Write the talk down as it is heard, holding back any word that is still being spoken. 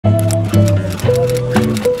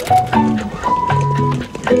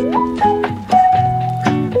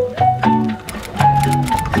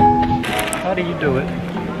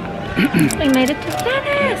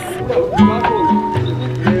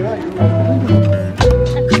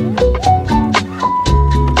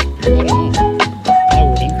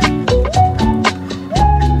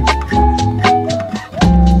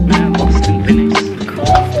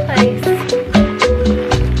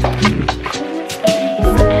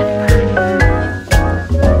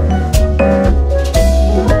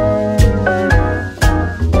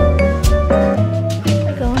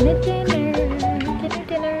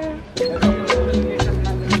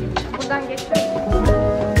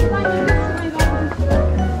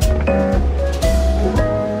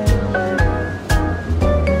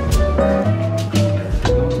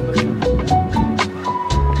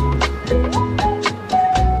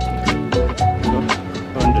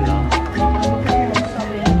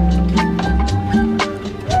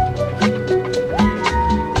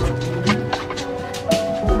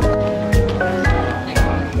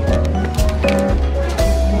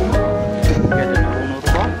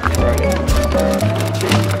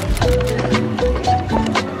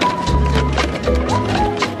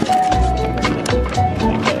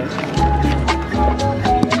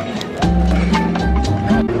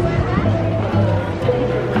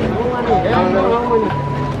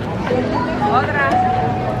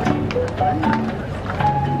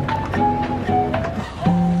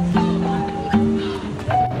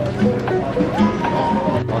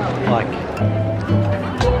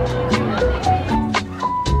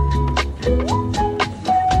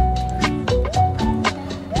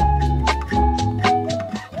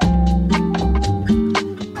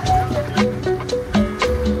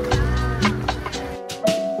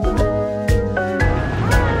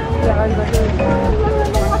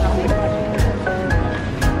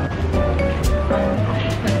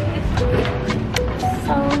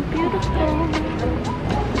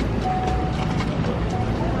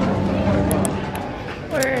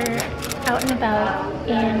Out and about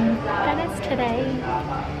in Venice today.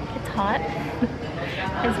 It's hot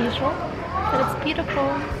as usual, but it's beautiful.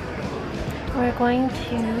 We're going to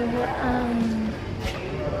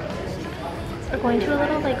a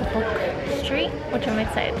little like book street, which I'm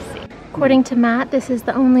excited to see. According to Matt, this is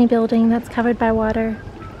the only building that's covered by water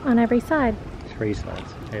on every side. 3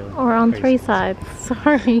 sides, Taylor. Or on 3 sides.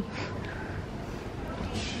 Sorry.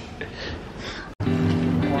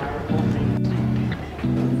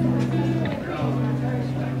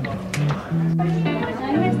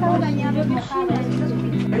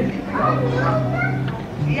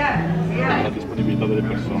 La disponibilità delle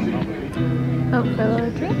persone, no? Oh, for a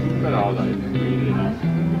little drink? Però dai, quindi no.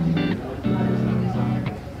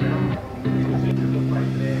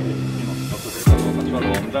 Faccio a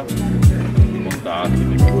Londra, contatti,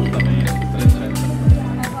 di comportamenti, eccetera.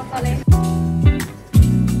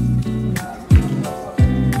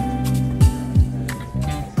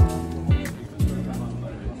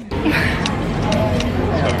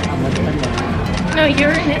 No,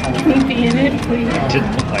 you're in it. Can you be in it, please? It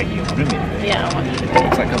didn't look like you wanted me to be. Yeah, I want you to be.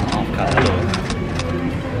 It's like a half cut.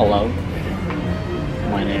 Hello,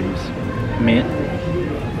 my name's Mint,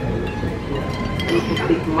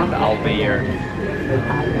 and I'll be your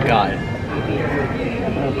guide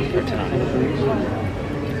for tonight.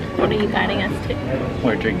 What are you guiding us to?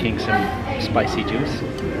 We're drinking some spicy juice.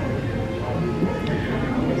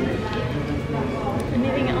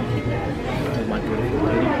 Anything else? With my beautiful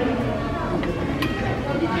lady.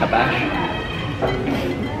 Kabash.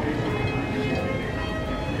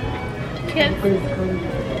 Kids.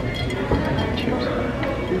 Cheers.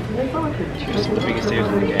 Cheers to the biggest ears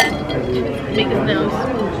in the game. Biggest nose.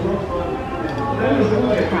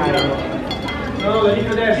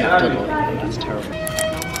 Yeah, totally. That's terrible.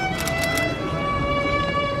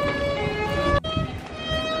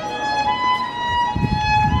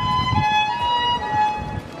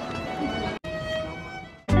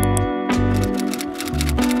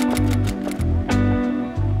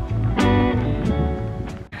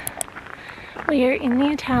 We are in the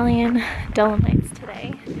Italian Dolomites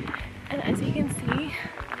today, and as you can see,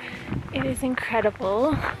 it is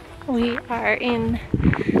incredible. We are in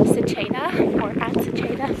Seceda, or at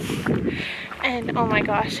Seceda, and oh my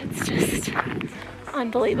gosh, it's just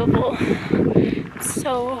unbelievable. It's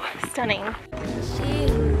so stunning.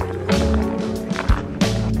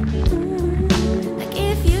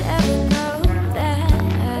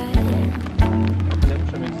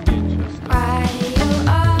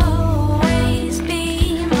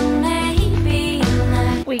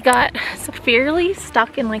 We got severely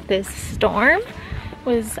stuck in like this storm. It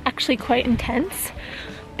was actually quite intense,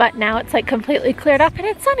 but now it's like completely cleared up and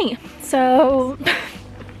it's sunny. So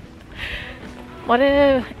what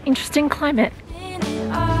a interesting climate.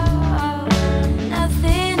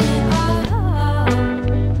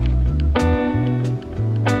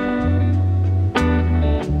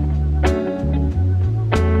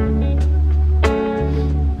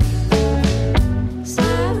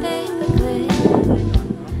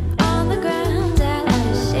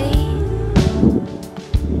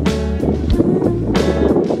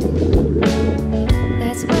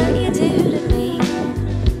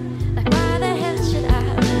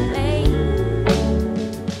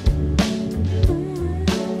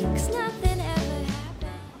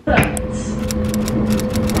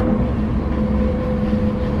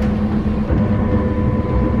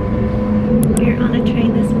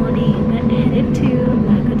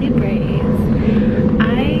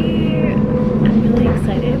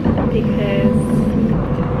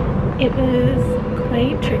 It was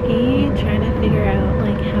quite tricky trying to figure out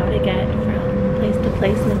like how to get from place to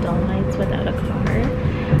place in the Dolomites without a car,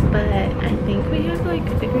 but I think we have like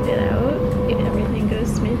figured it out if everything goes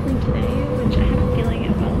smoothly today, which I have a feeling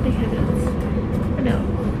it will because it's, I know,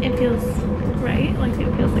 it feels right, like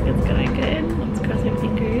it feels like it's going good. Let's cross our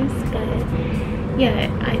fingers, but yeah,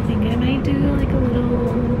 I think I might do like a little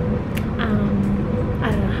I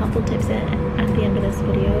don't know, helpful tips at the end of this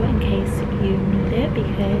video in case you need it,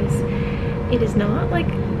 because It is not like,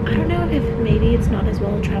 I don't know if maybe it's not as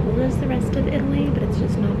well traveled as the rest of Italy, but it's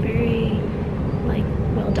just not very like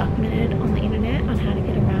well documented on the internet on how to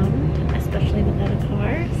get around, especially without a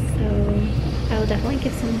car. So I will definitely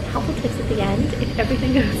give some helpful tips at the end if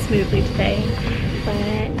everything goes smoothly today. But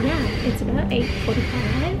yeah, it's about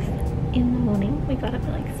 8:45 in the morning. We got up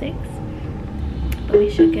at like 6, but we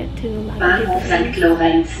should get to Lago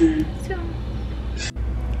soon.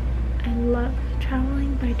 I love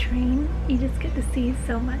traveling by train. You just get to see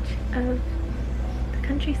so much of the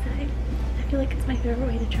countryside. I feel like it's my favorite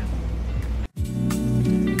way to travel.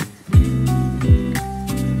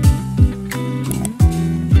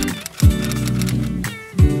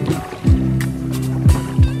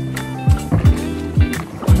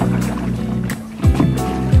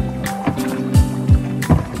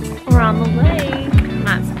 We're on the lake.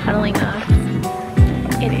 Matt's pedaling us.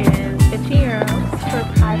 It is 50 euros for a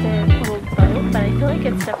private little boat, but I feel like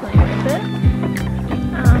it's definitely worth it.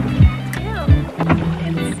 Yeah,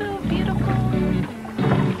 it's so beautiful.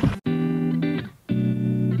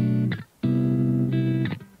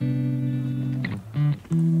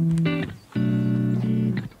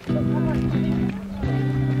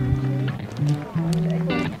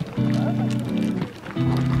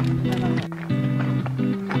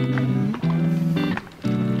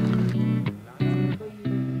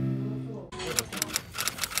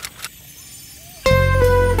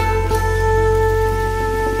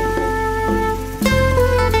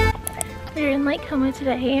 Lake Como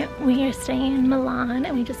today. We are staying in Milan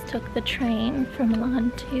and we just took the train from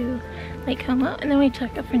Milan to Lake Como, and then we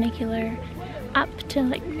took a funicular up to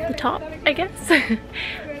like the top, I guess.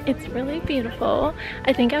 It's really beautiful.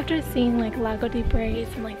 I think after seeing like Lago di Brace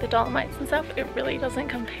and like the Dolomites and stuff, it really doesn't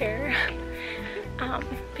compare.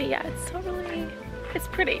 But yeah, it's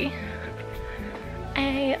pretty.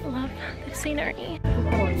 I love the scenery.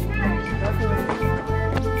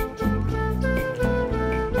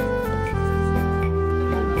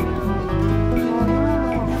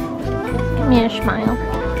 Give me a smile.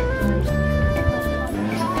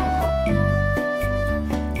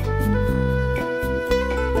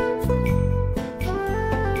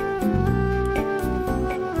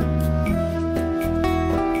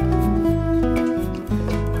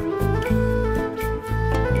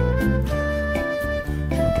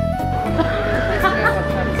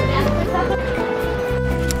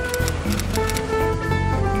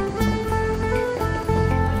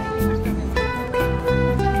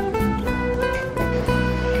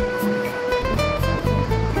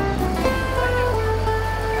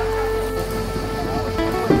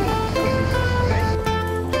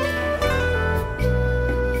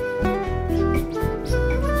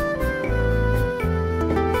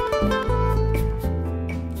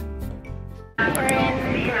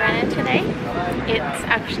 It's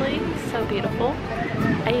actually so beautiful.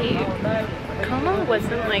 Como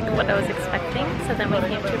wasn't like what I was expecting, so then we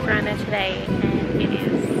came to Verona today and it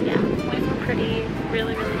is, yeah, pretty,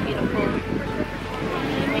 really beautiful.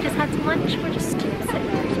 And we just had some lunch. We're just sitting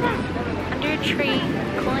under a tree,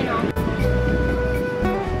 cooling off.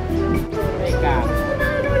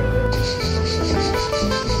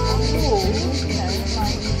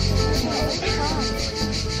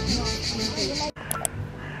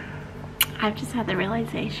 I've just had the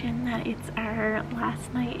realization that it's our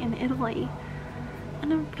last night in Italy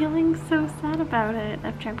and I'm feeling so sad about it.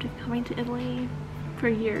 I've dreamt of coming to Italy for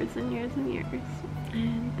years and years and years,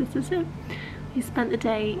 and this is it. We spent the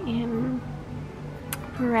day in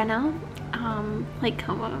Verona, Lake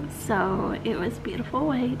Como, so it was a beautiful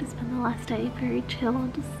way to spend the last day, very chill,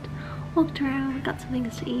 just walked around, got some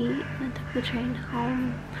things to eat, and then took the train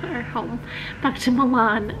home, back to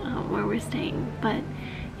Milan, where we're staying. But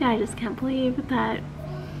yeah, I just can't believe that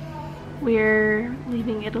we're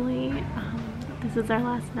leaving Italy. This is our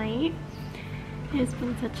last night. It's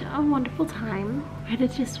been such a wonderful time. We're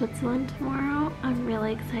headed to Switzerland tomorrow. I'm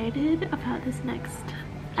really excited about this next,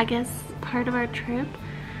 I guess, part of our trip.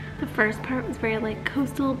 The first part was very like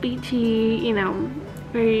coastal, beachy, you know,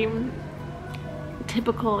 very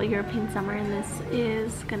typical European summer, and this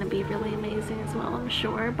is gonna be really amazing as well, I'm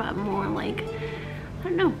sure, but more like, I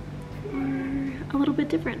don't know, a little bit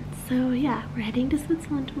different. So yeah, we're heading to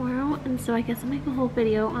Switzerland tomorrow, and so I guess I'll make a whole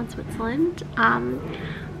video on Switzerland.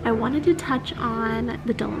 I wanted to touch on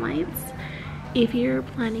the Dolomites. If you're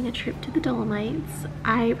planning a trip to the Dolomites,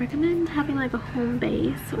 I recommend having like a home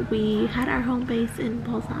base. We had our home base in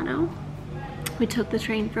Bolzano. We took the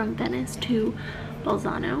train from Venice to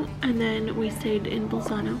Bolzano, and then we stayed in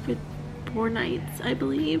Bolzano for 4 nights, I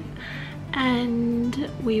believe. And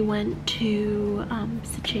we went to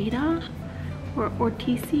Seceda, or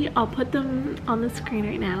Ortisi. I'll put them on the screen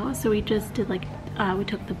right now. So we just did like, we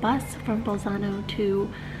took the bus from Bolzano to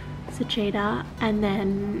Seceda, and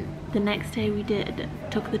then the next day we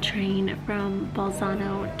took the train from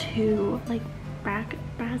Bolzano to like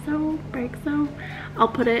Brezzo. I'll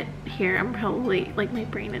put it here. I'm probably like, my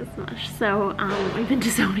brain is mush, so we've been to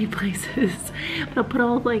so many places, but I'll put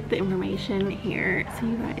all like the information here so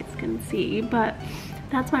you guys can see. But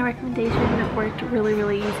that's my recommendation. It worked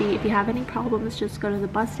really easy. If you have any problems, just go to the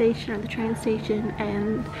bus station or the train station,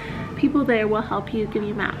 and people there will help you, give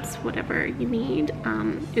you maps, whatever you need.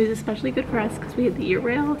 It was especially good for us because we had the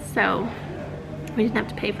Eurail, so we didn't have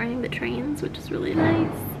to pay for any of the trains, which is really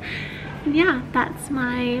nice. And yeah, that's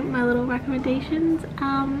my little recommendations.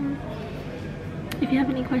 If you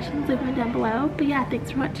have any questions, leave them down below. But yeah,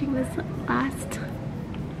 thanks for watching this last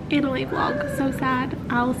Italy vlog. So sad.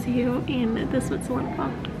 I'll see you in the Switzerland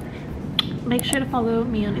vlog. Make sure to follow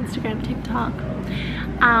me on Instagram, TikTok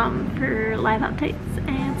for live updates,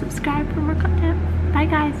 and subscribe for more content. Bye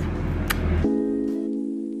guys.